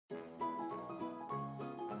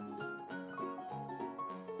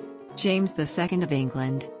James II of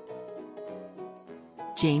England.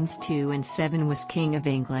 James II and VII was King of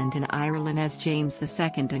England and Ireland as James II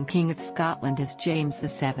and King of Scotland as James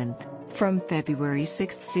VII, from February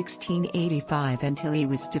 6, 1685 until he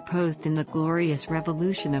was deposed in the Glorious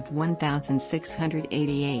Revolution of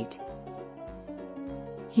 1688.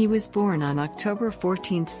 He was born on October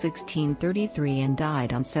 14, 1633 and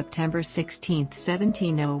died on September 16,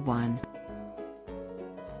 1701.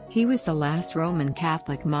 He was the last Roman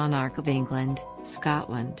Catholic monarch of England,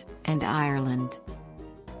 Scotland, and Ireland.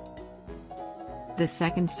 The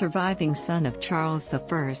second surviving son of Charles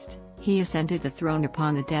I, he ascended the throne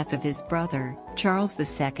upon the death of his brother, Charles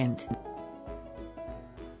II.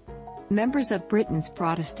 Members of Britain's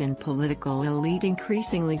Protestant political elite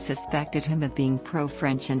increasingly suspected him of being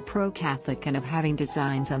pro-French and pro-Catholic and of having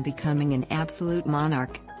designs on becoming an absolute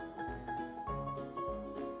monarch.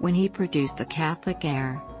 When he produced a Catholic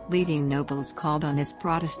heir, leading nobles called on his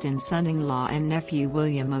Protestant son-in-law and nephew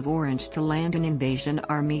William of Orange to land an invasion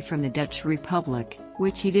army from the Dutch Republic,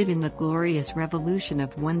 which he did in the Glorious Revolution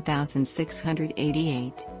of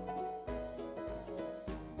 1688.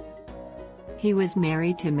 He was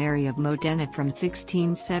married to Mary of Modena from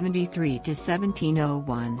 1673 to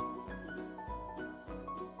 1701.